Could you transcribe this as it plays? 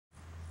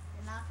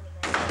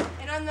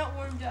I'm not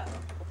warmed up,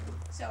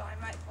 so I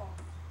might fall.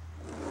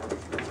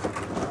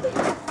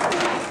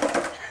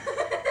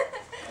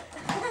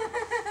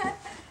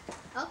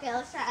 Okay,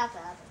 let's try after.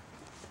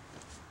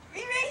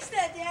 Erase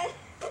that, Dad.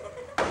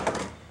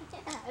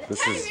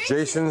 This is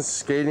Jason's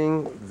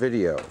skating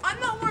video.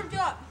 I'm not warmed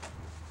up.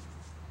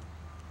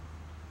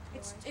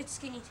 It's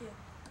skinny too.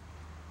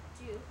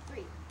 2,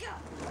 3, go.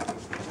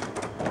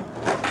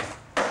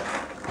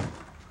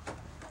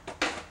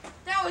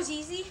 That was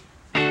easy.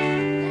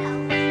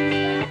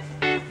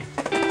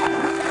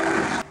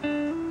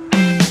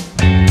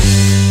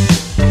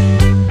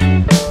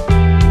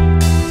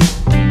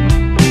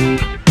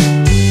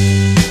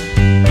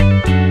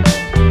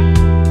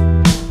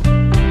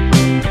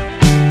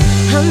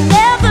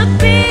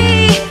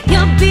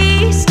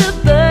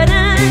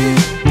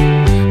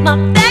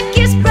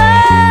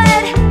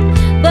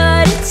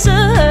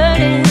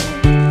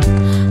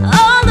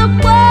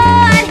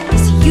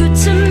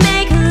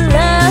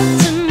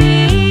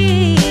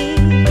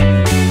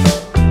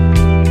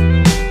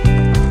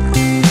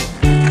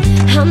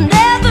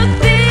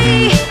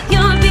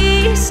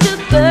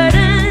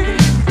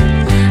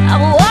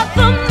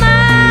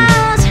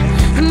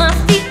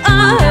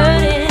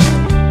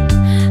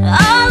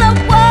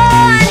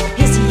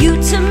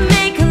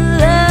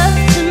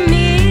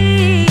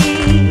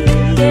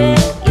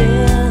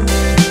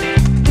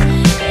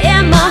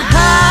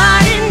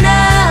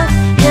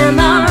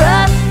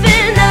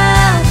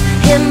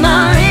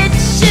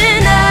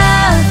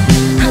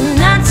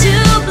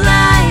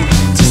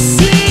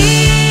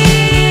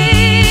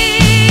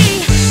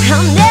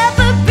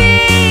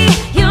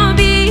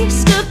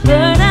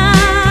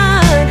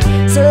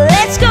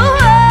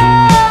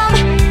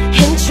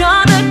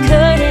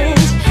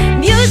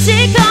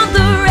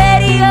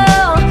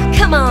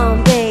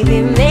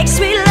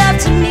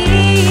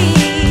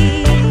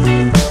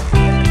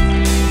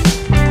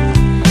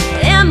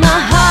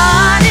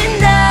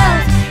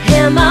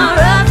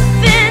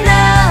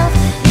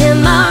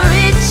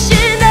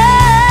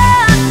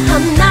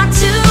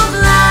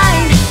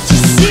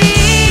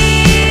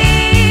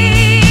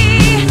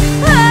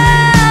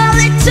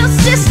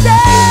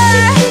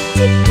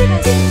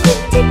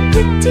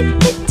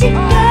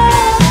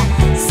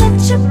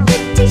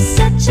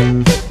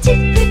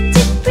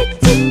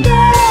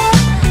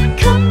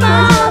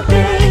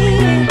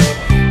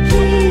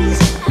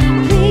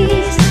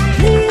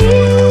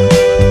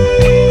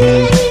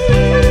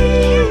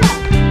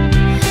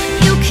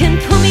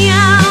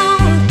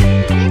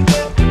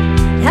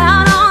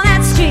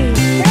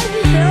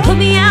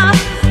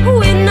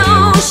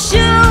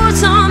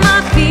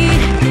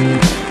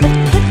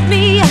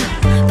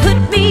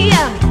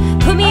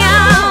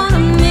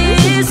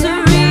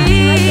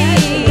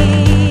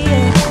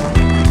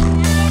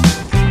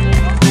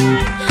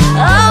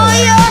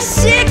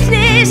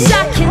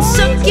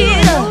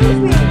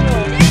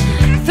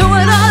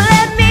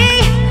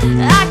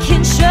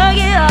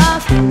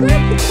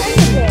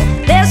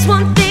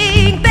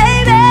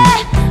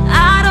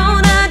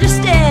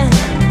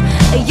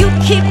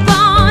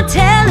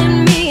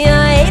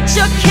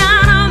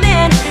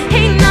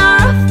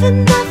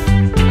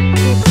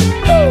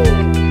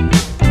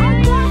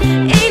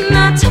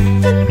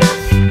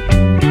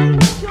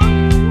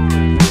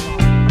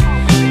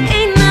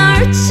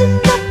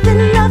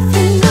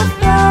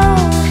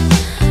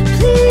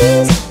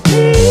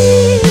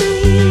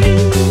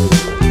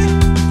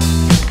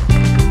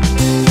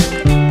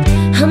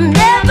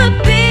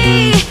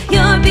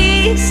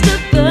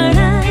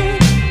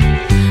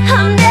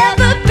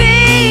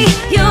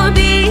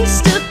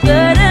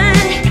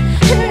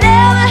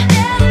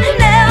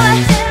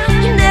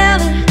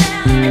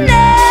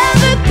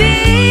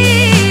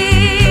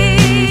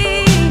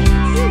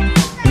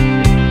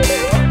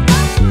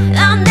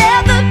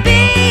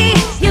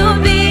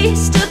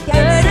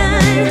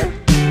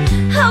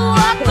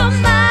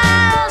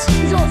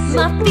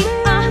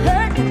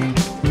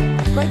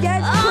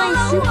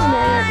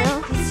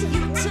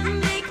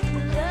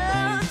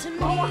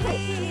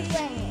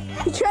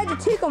 He tried to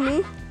tickle me.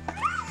 Look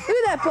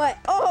at that butt.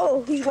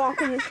 Oh, he's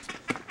walking.